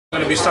I'm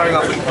going to be starting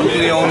off with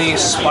Guglielmi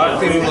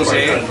Sparkling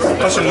Rosé. It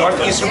comes from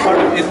northeastern part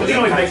of Italy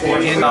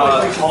in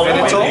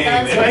Veneto.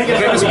 The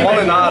grape is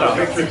Molinara.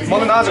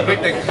 Molinara is a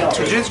grape that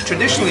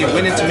traditionally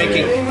went into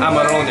making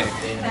Amarone.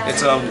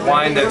 It's a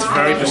wine that's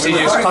very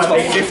prestigious. It costs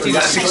about $50 to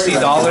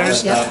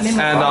 $60,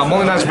 and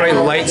Molinara is very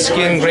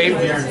light-skinned grape,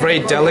 very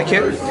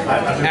delicate.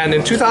 And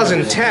in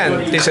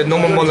 2010, they said no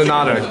more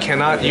Molinara,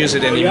 cannot use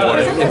it anymore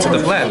into the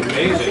blend.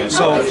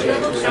 So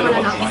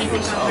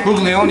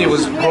Guglielmi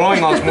was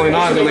growing all this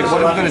Molinara, and they're like,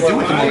 what are we going to do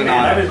with the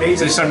Molinara?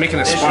 So they started making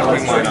a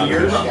sparkling wine out of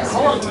it.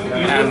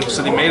 And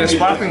so they made a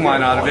sparkling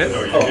wine out of it,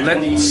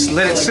 let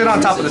it sit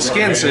on top of the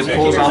skin so it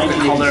pulls off the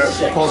color,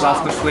 pulls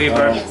off the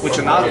flavor, which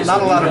not a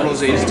lot of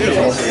rosés do.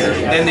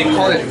 Then they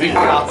called it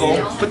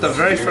Vigliacco, put the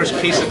very first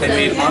case that they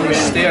made on the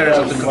stairs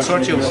of the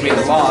consortium who made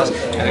the laws,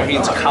 and it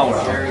means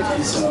coward.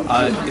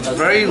 It's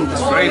very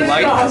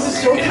light,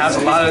 it has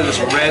a lot of this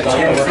red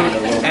tone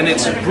fruit, and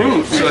it's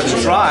brewed, so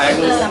it's dry,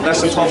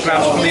 less than 12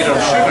 grams per liter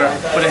of sugar,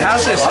 but it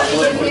has this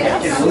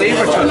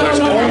flavor to it where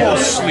it's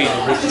almost sweet,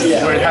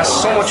 where it has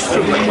so much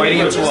fruit, like biting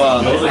into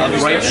a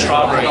ripe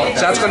strawberry.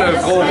 So that's going to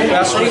go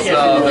best with the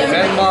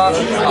Venma,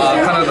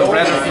 kind of the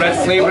red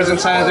flavors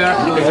inside of there.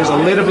 If there's a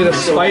little bit of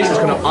spice, it's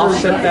going to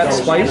offset that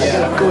spice.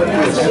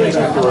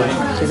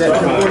 Is that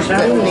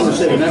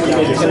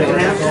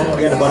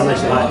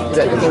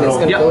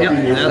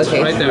that's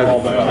okay. right there.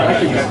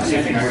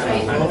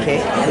 Okay,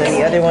 and then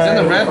the other one.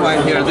 Then the red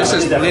wine here, this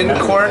is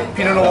Lincourt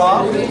Pinot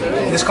Noir.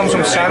 This comes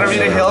from Santa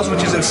Rita Hills,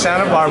 which is in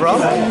Santa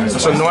Barbara.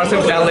 So north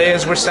of LA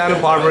is where Santa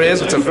Barbara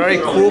is. It's a very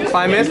cool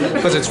climate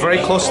because it's very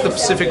close to the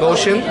Pacific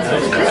Ocean,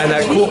 and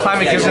that cool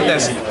climate gives it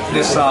this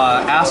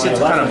acid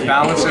to kind of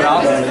balance it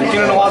out.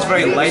 Pinot Noir is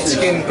very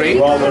light-skinned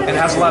grape and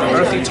has a lot of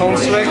earthy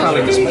tones to it, kind of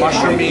like this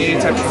mushroomy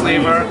type of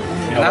flavor.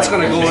 And that's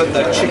going to go with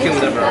the chicken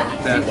liver,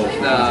 that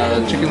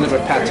chicken liver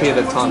pate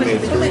that Tom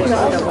made.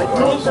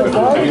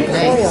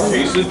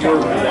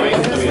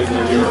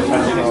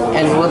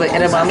 And will the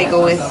edamame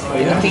go with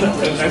anything?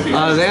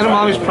 The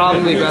edamame is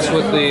probably best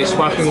with the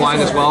sparkling wine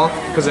as well,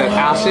 because that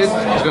acid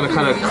is going to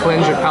kind of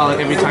cleanse your palate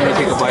every time you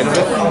take a bite of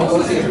it.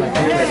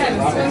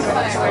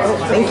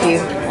 Thank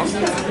you.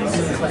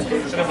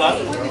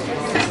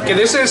 Okay,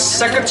 this is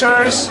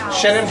Secateurs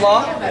Chenin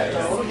Blanc,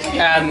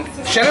 and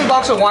Chenin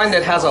Blanc's a wine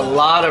that has a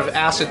lot of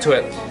acid to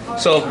it.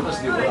 So,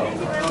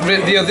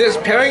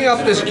 pairing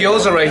up this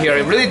gyoza right here,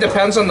 it really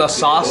depends on the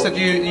sauce that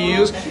you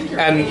use,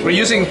 and we're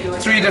using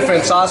 3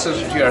 different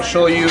sauces here: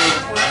 shoyu,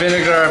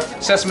 vinegar,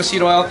 sesame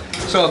seed oil.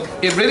 So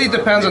it really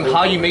depends on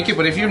how you make it.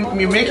 But if you're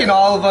making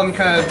all of them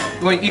kind of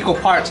going equal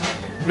parts,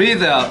 really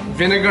the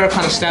vinegar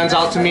kind of stands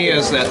out to me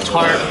as that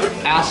tart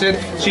acid.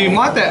 So you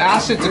want the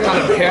acid to kind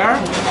of pair.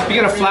 If you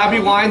get a flabby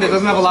wine that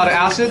doesn't have a lot of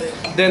acid,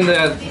 then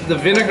the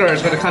vinegar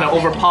is going to kind of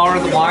overpower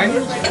the wine.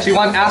 So you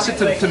want acid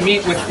to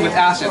meet with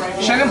acid.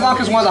 Chenin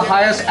Blanc is one of the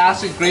highest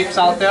acid grapes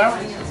out there.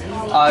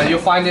 You'll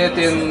find it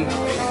in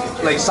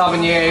like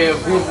Sauvignon,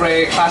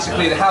 Vouvray,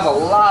 classically, they have a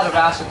lot of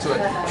acid to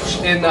it.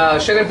 In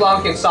Chenin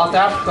Blanc in South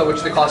Africa,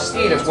 which they call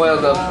Steen, is one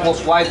of the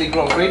most widely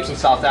grown grapes in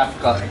South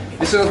Africa.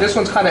 This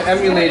one's kind of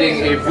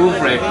emulating a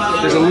Vouvray.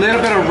 There's a little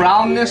bit of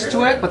roundness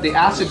to it, but the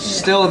acid's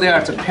still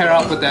there to pair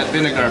up with that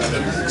vinegar.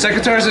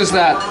 Secateurs is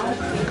that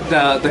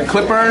the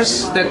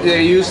clippers that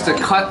they use to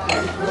cut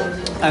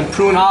and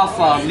prune off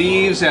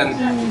leaves and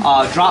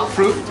drop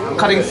fruit,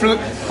 cutting fruit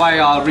by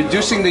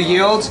reducing the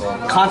yields,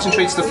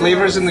 concentrates the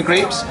flavors in the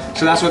grapes.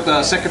 So that's what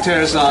the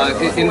Secateurs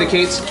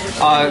indicates.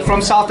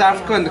 From South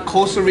Africa in the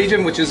coastal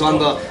region, which is on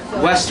the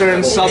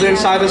western, southern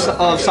side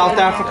of South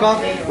Africa,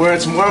 where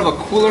it's more of a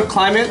cooler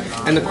climate,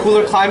 and the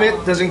cooler climate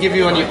doesn't give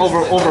you any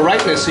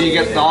over-ripeness, so you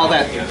get all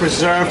that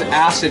preserved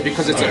acid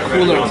because it's a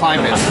cooler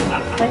climate.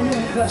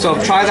 So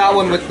try that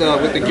one with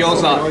the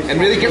gyoza, and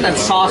really get that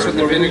sauce with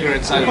the vinegar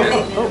inside of it.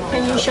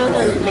 Can you show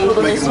the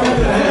label this one?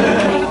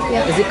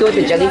 Yeah. Does it go with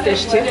the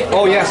jellyfish too?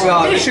 Oh yes,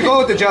 you should go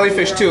with the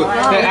jellyfish too.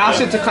 The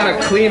acid to kind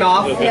of clean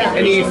off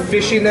any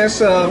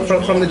fishiness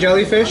from the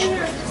jellyfish,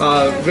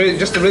 really,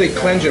 just to really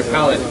cleanse your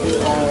palate.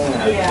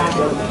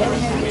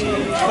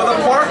 For the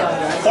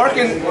pork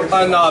and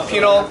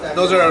Pinot,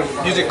 those are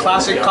usually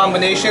classic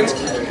combinations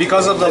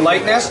because of the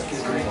lightness.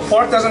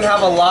 Pork doesn't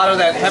have a lot of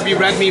that heavy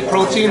red meat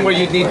protein where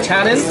you need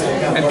tannin,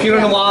 and Pinot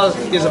Noir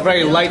is a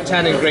very light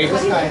tannin grape.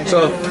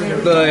 So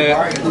the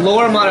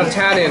lower amount of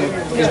tannin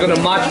is going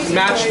to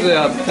match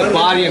the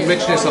body and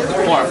richness of the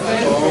pork.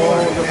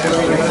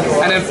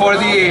 And then for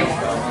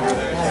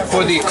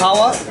the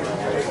kawa,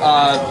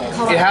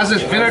 it has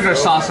this vinegar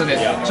sauce in it.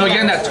 So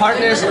again, that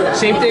tartness,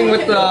 same thing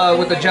with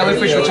the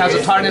jellyfish, which has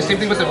a tartness, same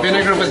thing with the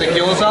vinegar with the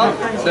gyoza,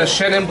 the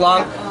Chenin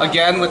Blanc,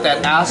 again with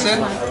that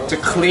acid to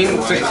clean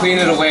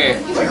it away.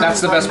 That's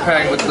the best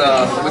pairing with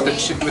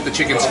the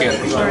chicken skin.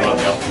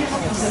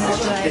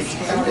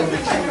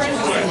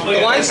 The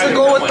wines to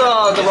go with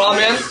the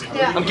ramen.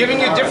 I'm giving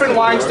you different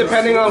wines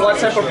depending on what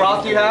type of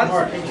broth you had.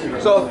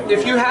 So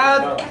if you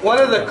had one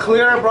of the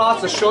clear broths,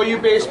 the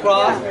shoyu-based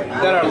broth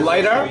that are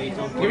lighter,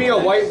 give me a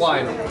white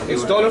wine.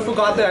 It's Donna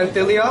Fugata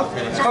Antilia.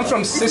 It comes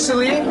from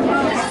Sicily,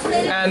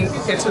 and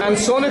it's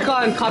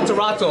Ansonica and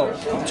Catarato,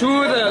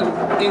 two of the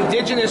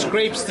indigenous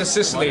grapes to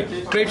Sicily.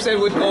 Grapes that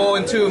would go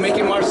into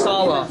making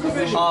marsala.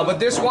 But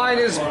this wine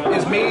is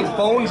made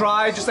bone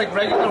dry, just like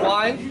regular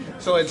wine.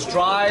 So it's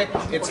dry,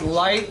 it's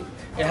light.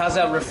 It has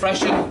that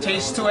refreshing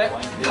taste to it.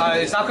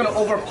 It's not going to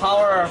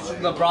overpower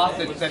the broth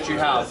that you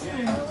have.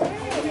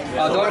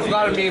 Don't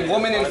forget to be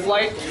woman in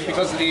flight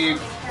because the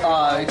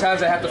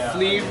Italians that had to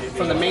flee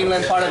from the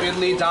mainland part of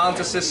Italy down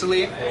to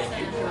Sicily.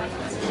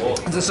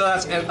 So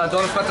that's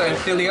Don't forget to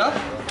Antilia.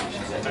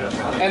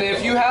 And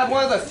if you have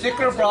one of the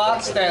thicker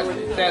broths that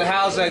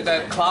has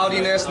that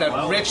cloudiness,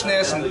 that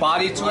richness and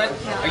body to it,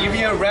 I give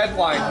you a red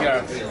wine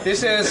here.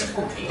 This is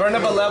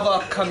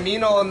Bernabaleva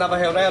Camino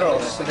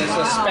Navajeros. It is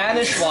a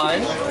Spanish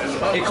wine.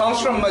 It comes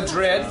from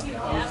Madrid,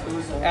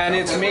 and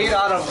it's made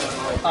out of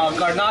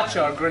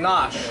garnacha or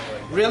grenache.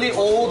 Really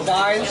old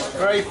vines,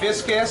 very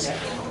viscous.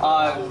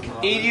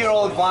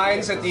 80-year-old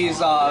vines that these.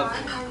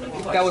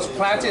 That was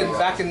planted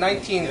back in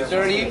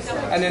 1930,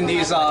 and then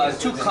these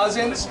two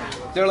cousins,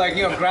 they're like,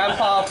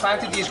 grandpa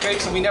planted these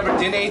grapes and we never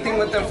did anything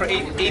with them for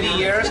 80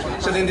 years,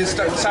 so then they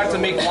started to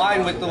make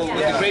wine with the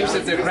grapes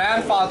that their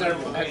grandfather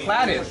had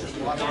planted.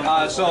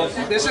 So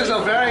this is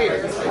a very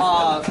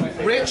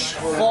rich,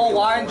 full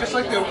wine, just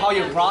like how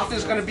your broth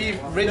is going to be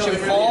rich and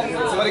full.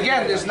 But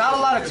again, there's not a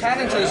lot of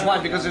tannin to this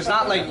wine because there's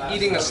not like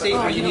eating a steak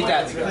where you need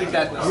that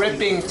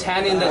gripping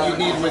tannin that you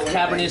need with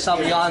Cabernet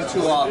Sauvignon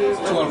to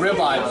a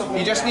ribeye.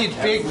 You just need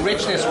big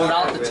richness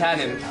without the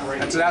tannin,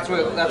 and so that's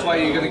why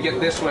you're going to get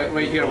this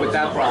right here with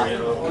that broth.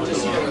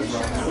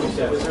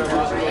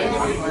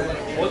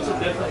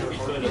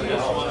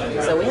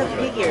 So we have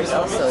pig ears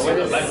also. What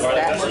is that? I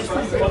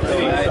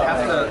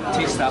have to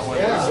taste that one.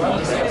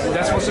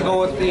 That's supposed to go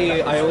with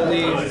the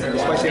aioli,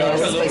 spicy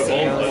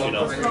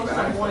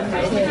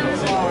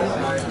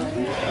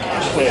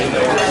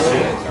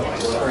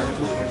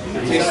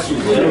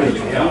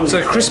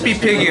So crispy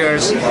pig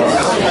ears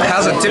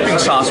has a dipping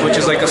sauce, which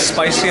is like a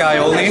spicy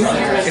aioli.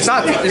 It's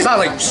not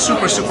like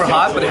super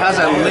hot, but it has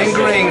a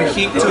lingering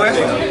heat to it.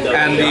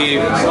 And the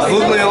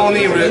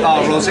Guglielmi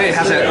Rosé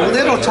has a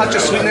little touch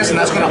of sweetness, and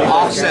that's going to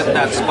offset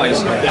that spice.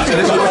 So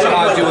this is what you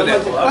want to do with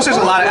it. Plus, there's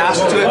a lot of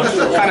acid to it,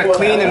 kind of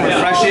clean and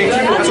refreshing.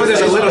 That's why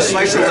there's a little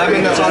slice of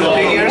lemon that's on the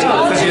pig ears,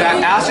 because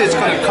that acid is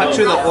going to cut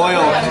through the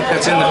oil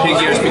that's in the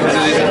pig ears because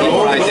it is a deep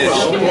fried dish.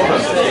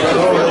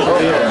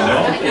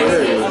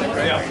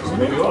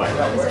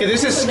 Okay,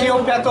 this is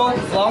Schioppeto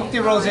Blanc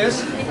de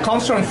Roses.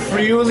 Comes from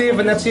Friuli,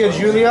 Venezia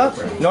Giulia,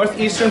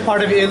 northeastern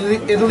part of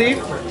Italy.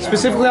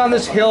 Specifically on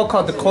this hill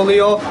called the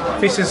Collio,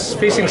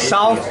 facing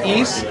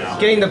southeast,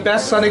 getting the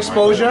best sun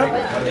exposure.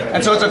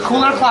 And so it's a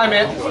cooler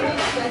climate.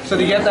 So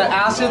you get the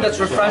acid that's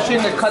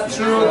refreshing to cut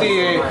through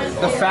the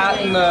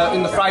fat in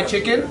the fried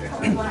chicken.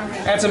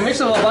 And it's a mix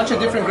of a bunch of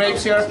different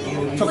grapes here.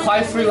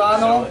 Tokai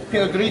Friulano,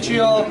 Pinot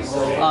Grigio,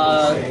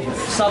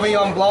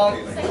 Sauvignon Blanc,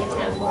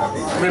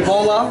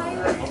 Ribolla,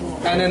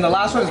 and then the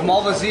last one is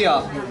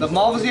Malvasia. The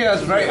Malvasia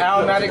is a very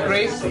aromatic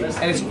grape,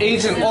 and it's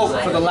aged in oak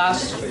for the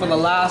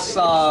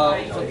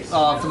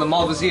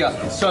Malvasia.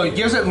 So it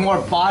gives it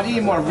more body,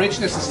 more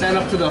richness to stand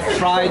up to the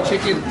fried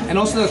chicken, and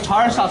also the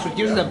tartar sauce, which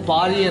gives it the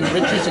body and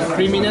richness and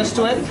creaminess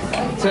to it.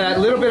 So that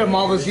little bit of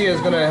Malvasia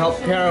is going to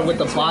help pair with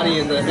the body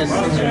and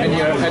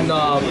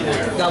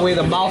that way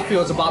the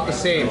mouthfeel is about the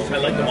same. I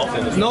like the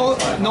mouthfeel.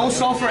 No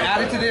sulfur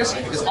added to this.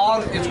 It's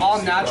all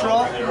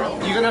natural.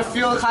 You're gonna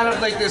feel kind of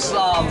like this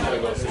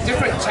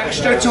different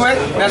texture to it.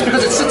 And that's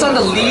because it sits on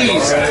the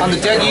leaves, on the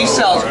dead yeast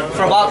cells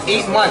for about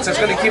 8 months. That's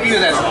gonna give you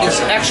this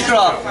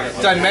extra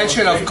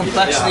dimension of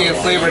complexity and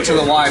flavor to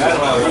the wine.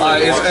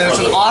 It's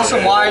an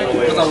awesome wine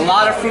with a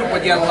lot of fruit,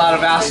 but yet a lot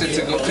of acid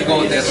to go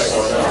with this.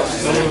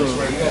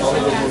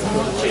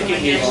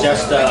 It's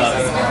just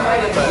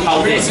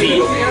how they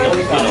feed,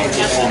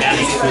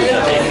 organic food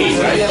that they feed,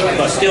 right?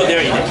 But still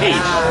they're in the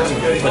cage.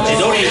 But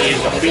Chidori is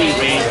a free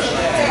range.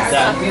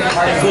 That the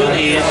food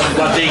is,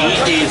 what they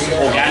eat is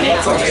organic,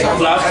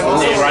 plus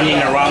they're running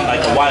around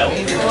like wild.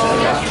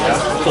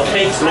 So it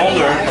takes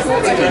longer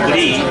to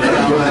breed,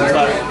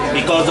 but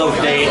because of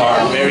they are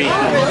very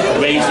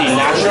raised in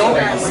natural,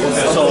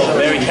 so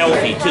very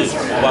healthy too,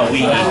 what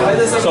we eat.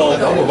 So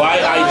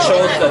why I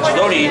chose the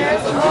Chidori,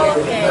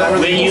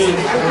 when you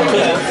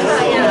cook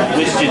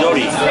with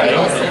Chidori, right?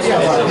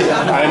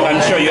 I'm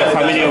sure you're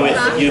familiar with,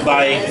 you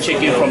buy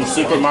chicken from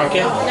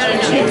supermarket,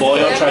 you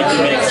boil, try to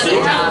make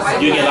soup,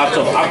 you get lots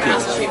of agu,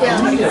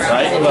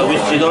 right? But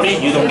with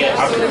Chidori, you don't get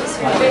agu.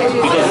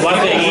 Because what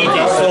they eat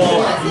is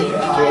so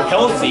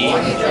healthy,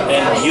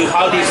 and you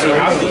hardly see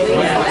agu.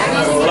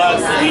 But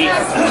we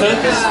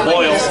cook,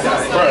 boil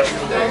first,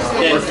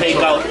 then take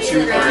out,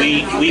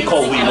 we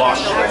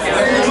wash.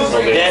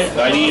 Then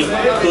we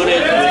put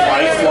it with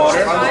ice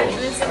water,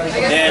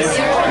 then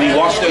we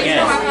wash it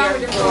again.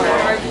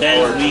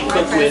 Then we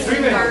cook with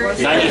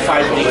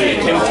 95-degree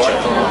temperature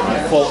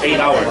for 8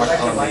 hours.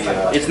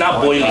 It's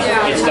not boiling.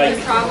 It's like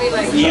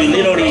you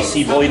literally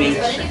see boiling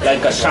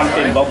like a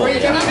champagne bubble.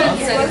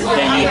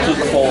 Then you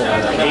cook for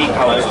 8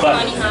 hours.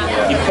 But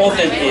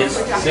important is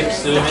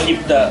to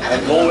keep the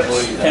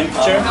lowest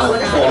temperature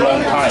for a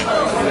long time,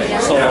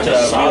 so the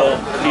real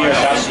clear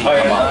dashi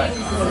come out.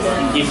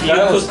 If you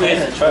cook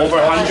with over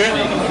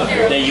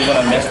 100, then you're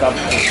gonna mess up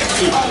the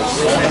soup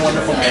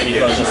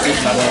because the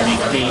soup's not gonna be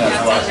clean as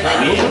well.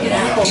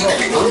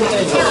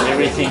 So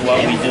everything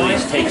what we do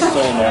is takes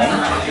so long.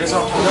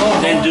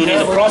 Then during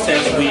the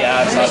process, we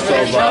add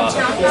lots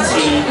of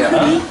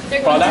seafood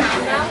product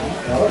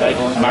like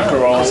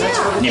macarons,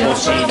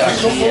 niboshi,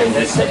 dashi, and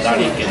this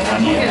garlic and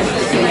onion,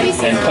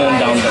 and tone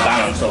down the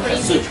balance of the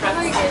soup.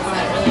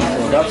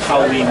 So that's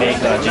how we make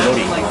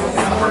jidori.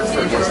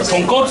 The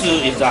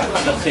tonkotsu is the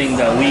thing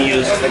that we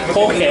use: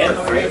 pork head,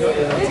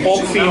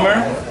 pork femur,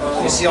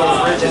 and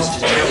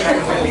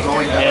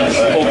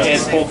pork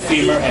head, pork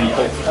femur, and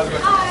pork.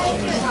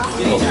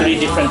 So 3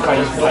 different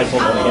types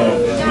of bone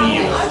we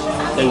use.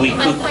 That we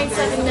cook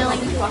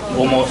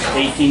almost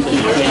 18 to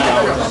 20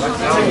 hours.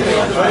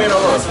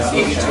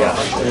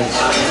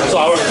 So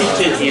our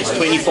kitchen is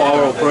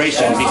 24-hour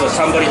operation because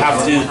somebody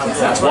has to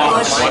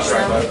watch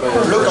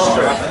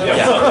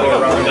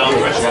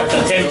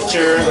the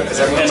temperature,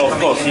 and of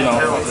course,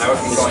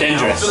 it's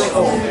dangerous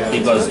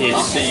because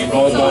it's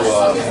almost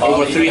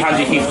over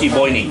 350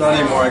 boiling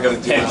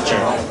temperature.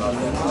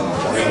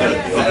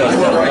 Because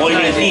the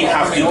boiling heat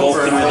has to go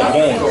through the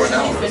bone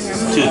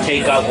to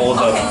take out all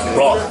the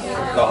broth.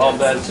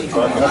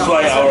 That's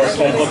why our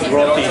tonkotsu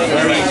broth is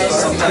very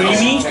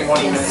creamy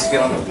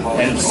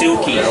and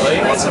silky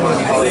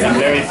and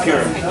very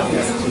pure.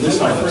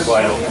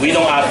 We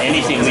don't add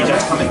anything, we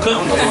just cook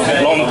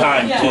a long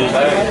time to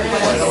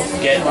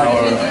get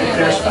our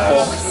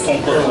pork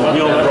tonkotsu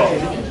real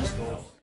broth.